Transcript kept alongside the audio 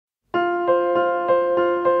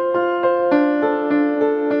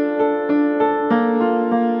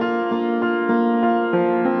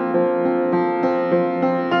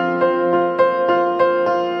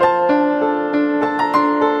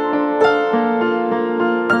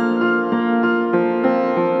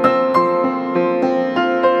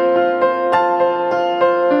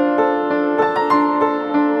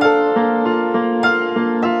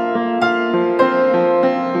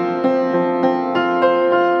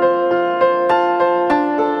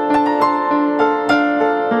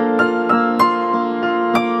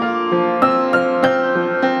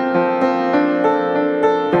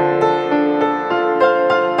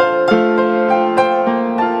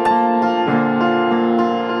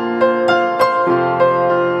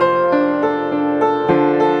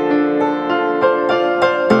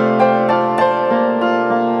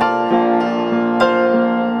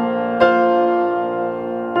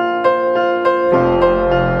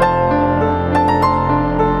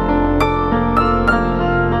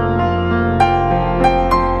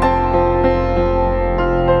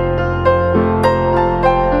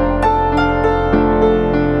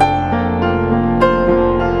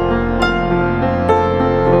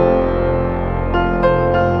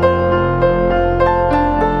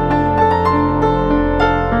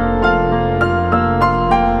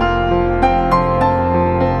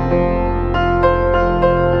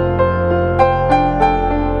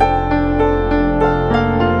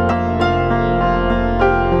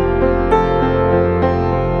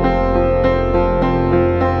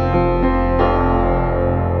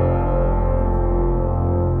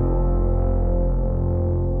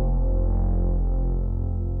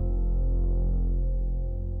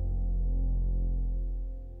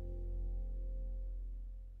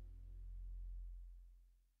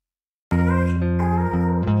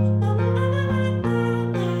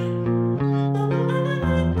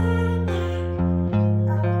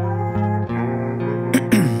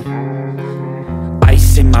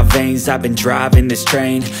veins, I've been driving this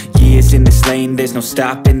train. Years in this lane, there's no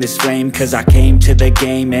stopping this flame. Cause I came to the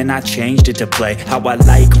game and I changed it to play how I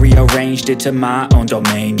like, rearranged it to my own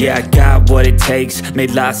domain. Yeah, I got what it takes,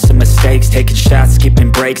 made lots of mistakes, taking shots,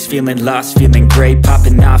 skipping breaks, feeling lost, feeling great,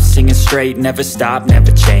 popping off, singing straight, never stopped,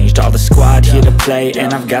 never changed. All the squad here to play,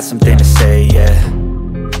 and I've got something to say, yeah.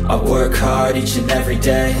 I work hard each and every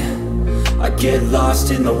day, I get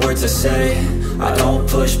lost in the words I say. I don't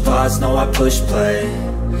push pause, no I push play.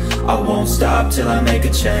 I won't stop till I make a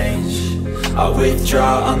change. I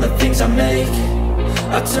withdraw on the things I make.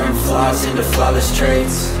 I turn flaws into flawless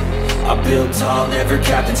traits. I build tall, never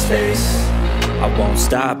capped in space. I won't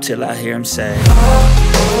stop till I hear him say, oh,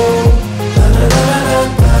 oh, la la la la la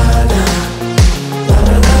la, la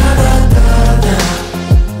la la la la la,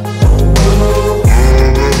 oh, oh,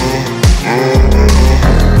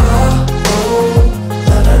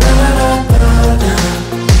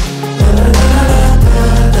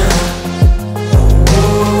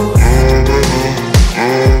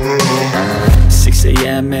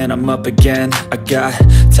 and I'm up again. I got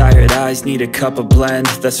tired eyes, need a cup of blend.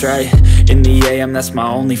 That's right, in the AM, that's my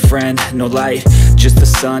only friend. No light, just the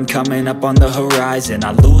sun coming up on the horizon.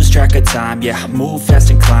 I lose track of time, yeah, I move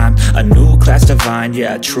fast and climb a new class divine,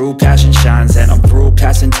 yeah, true passion shines. And I'm through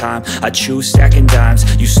passing time, I choose stacking dimes.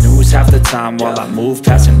 You snooze half the time while I move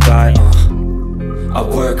passing by. I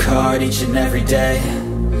work hard each and every day,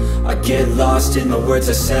 I get lost in the words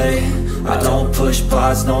I say. I don't push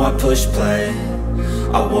pause, no I push play.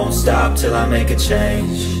 I won't stop till I make a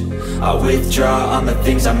change. I withdraw on the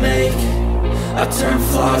things I make. I turn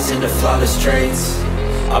flaws into flawless traits.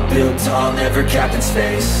 I build tall, never capped in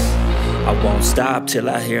space. I won't stop till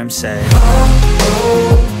I hear him say, oh,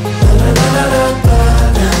 oh, la la la la la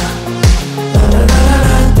la, la la la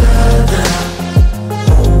la la la.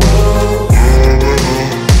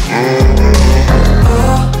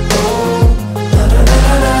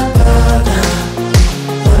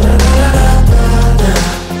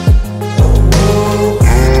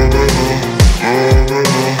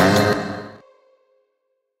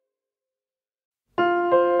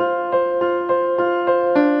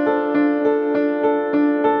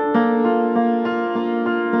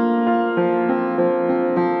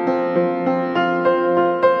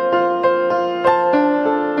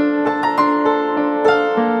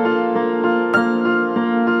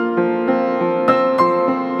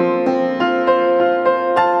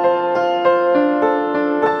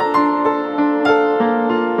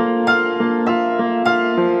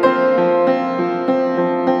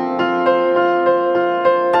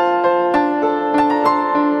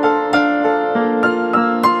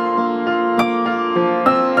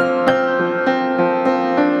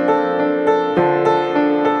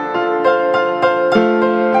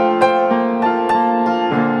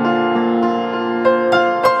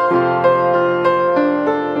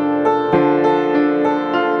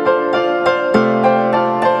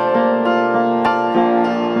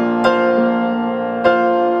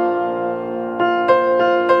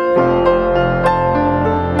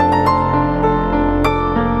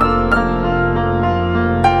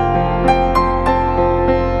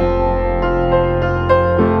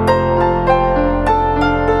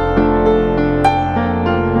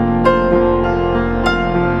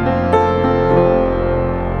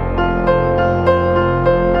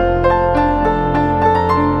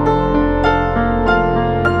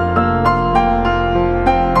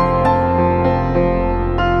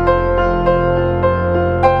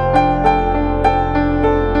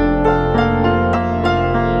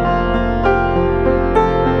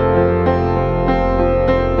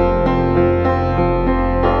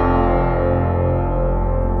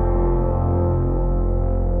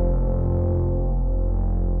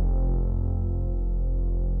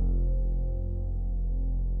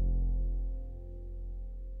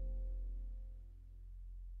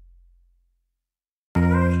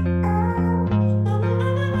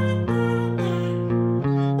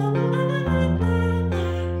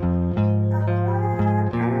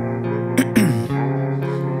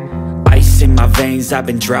 I've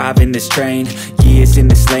been driving this train, years in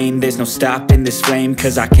this lane, there's no stopping this flame.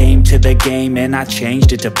 Cause I came to the game and I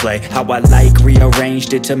changed it to play how I like,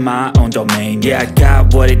 rearranged it to my own domain. Yeah, I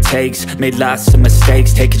got what it takes, made lots of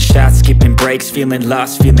mistakes, taking shots, skipping breaks, feeling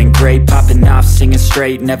lost, feeling great, popping off, singing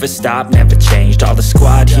straight, never stopped, never changed. All the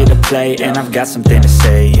squad here to play, and I've got something to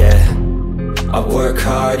say, yeah. I work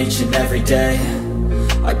hard each and every day,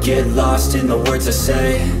 I get lost in the words I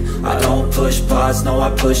say. I don't push pause, no I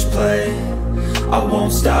push play. I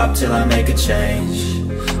won't stop till I make a change.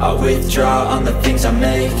 I withdraw on the things I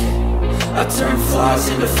make. I turn flaws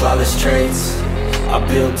into flawless traits. I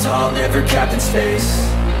build tall, never capped in space.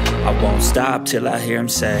 I won't stop till I hear him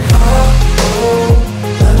say,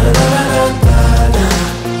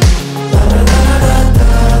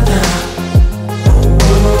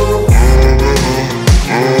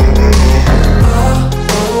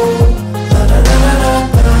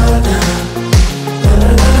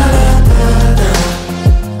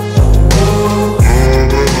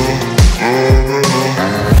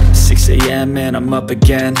 and I'm up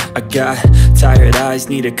again. I got tired eyes,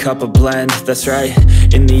 need a cup of blend. That's right,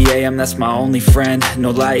 in the AM, that's my only friend.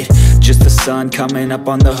 No light, just the sun coming up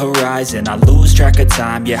on the horizon. I lose track of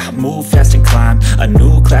time, yeah, I move fast and climb a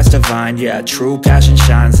new class divine, yeah, true passion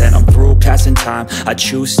shines. And I'm through passing time, I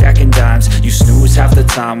choose stacking dimes. You snooze half the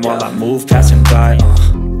time while I move passing by.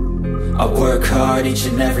 I work hard each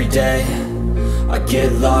and every day. I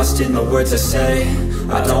get lost in the words I say.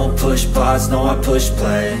 I don't push pause, no, I push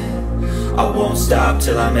play. I won't stop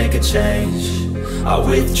till I make a change. I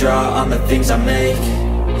withdraw on the things I make.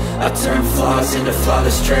 I turn flaws into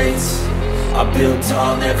flawless traits. I build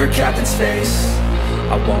tall, never capped in space.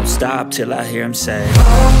 I won't stop till I hear him say,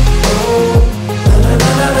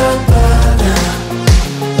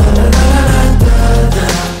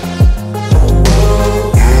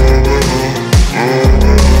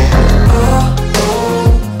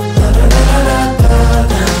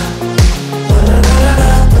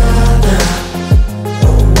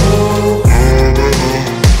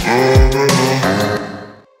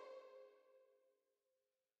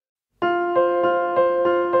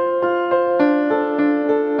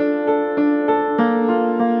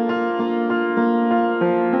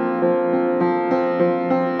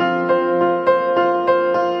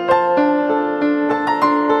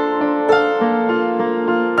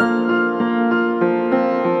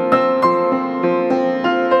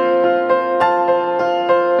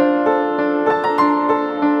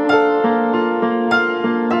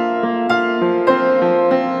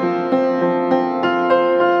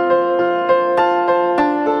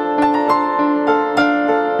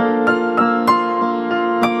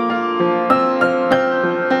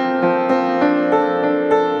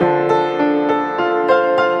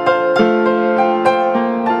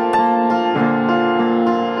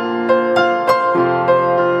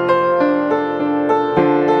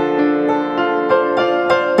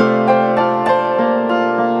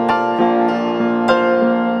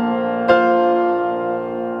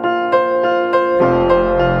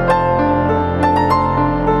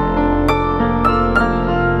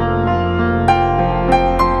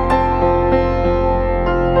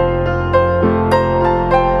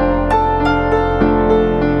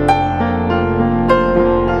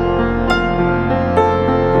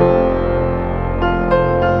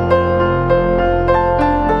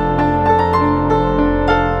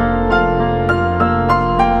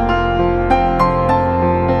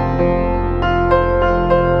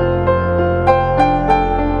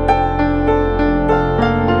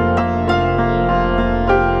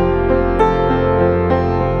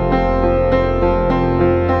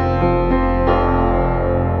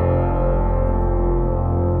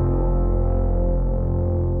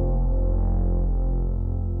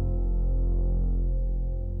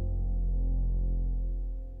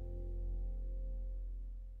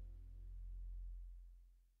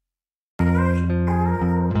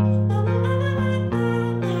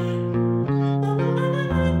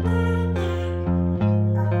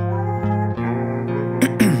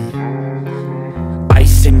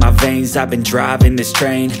 veins, I've been driving this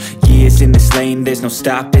train. Years in this lane, there's no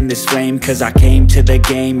stopping this flame. Cause I came to the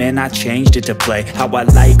game and I changed it to play how I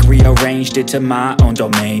like, rearranged it to my own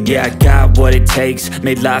domain. Yeah, I got what it takes,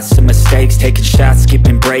 made lots of mistakes, taking shots,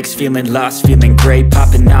 skipping breaks, feeling lost, feeling great,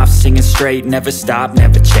 popping off, singing straight, never stopped,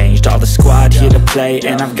 never changed. All the squad here to play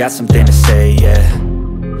and I've got something to say, yeah.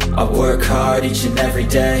 I work hard each and every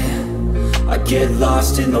day. I get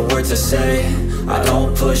lost in the words I say. I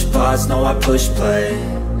don't push pause, no, I push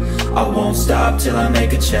play. I won't stop till I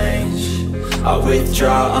make a change. I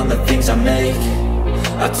withdraw on the things I make.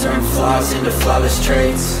 I turn flaws into flawless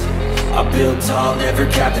traits. I build tall, never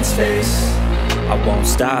capped in space. I won't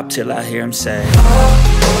stop till I hear him say,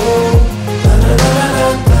 oh, oh.